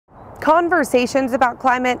Conversations about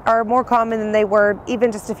climate are more common than they were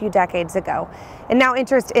even just a few decades ago. And now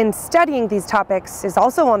interest in studying these topics is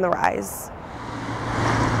also on the rise.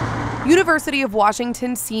 University of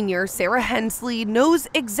Washington senior Sarah Hensley knows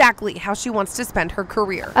exactly how she wants to spend her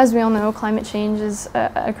career. As we all know, climate change is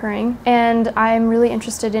occurring, and I'm really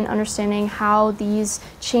interested in understanding how these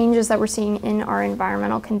changes that we're seeing in our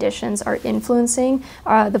environmental conditions are influencing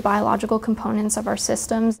the biological components of our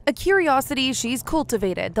systems. A curiosity she's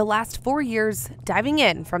cultivated the last 4 years, diving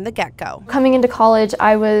in from the get-go. Coming into college,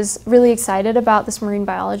 I was really excited about this marine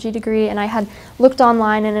biology degree, and I had looked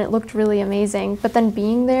online and it looked really amazing, but then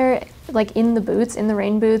being there, like in the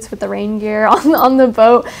rain boots with the rain gear on the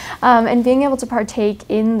boat, and being able to partake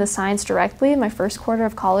in the science directly in my first quarter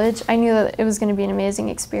of college, I knew that it was going to be an amazing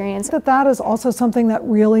experience. That is also something that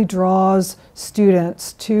really draws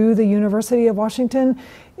students to the University of Washington.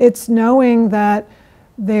 It's knowing that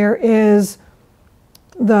there is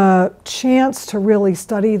the chance to really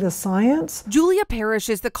study the science. Julia Parrish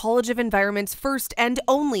is the College of Environment's first and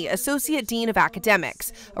only Associate Dean of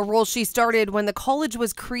Academics, a role she started when the college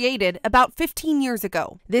was created about 15 years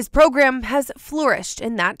ago. This program has flourished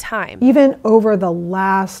in that time. Even over the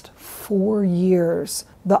last 4 years,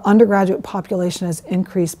 the undergraduate population has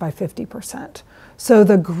increased by 50%. So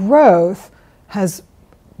the growth has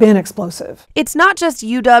been explosive. It's not just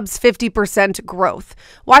UW's 50% growth.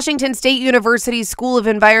 Washington State University's School of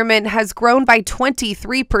Environment has grown by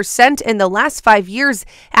 23% in the last 5 years,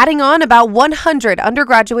 adding on about 100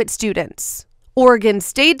 undergraduate students. Oregon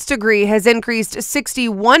State's degree has increased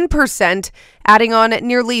 61%, adding on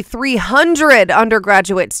nearly 300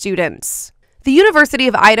 undergraduate students. The University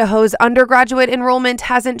of Idaho's undergraduate enrollment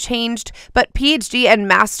hasn't changed, but PhD and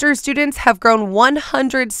master's students have grown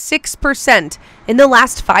 106% in the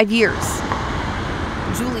last 5 years.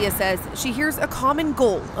 Julia says she hears a common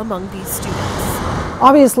goal among these students.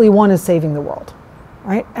 Obviously, one is saving the world,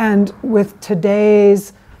 right? And with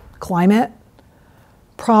today's climate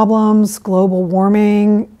problems, global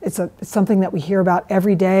warming, it's something that we hear about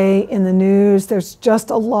every day in the news. There's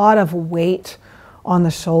just a lot of weight on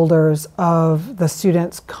the shoulders of the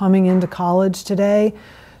students coming into college today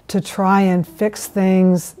to try and fix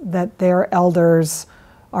things that their elders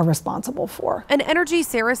are responsible for. An energy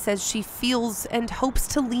Sarah says she feels and hopes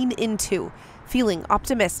to lean into, feeling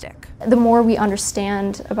optimistic. The more we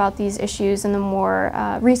understand about these issues and the more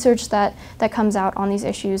research that comes out on these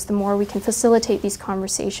issues, the more we can facilitate these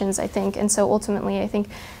conversations, I think. And so ultimately, I think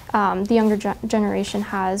the younger generation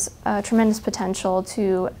has tremendous potential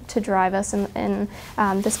to drive us in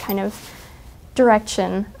this kind of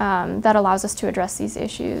direction that allows us to address these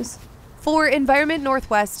issues. For Environment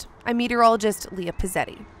Northwest, I'm meteorologist Leah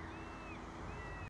Pizzetti.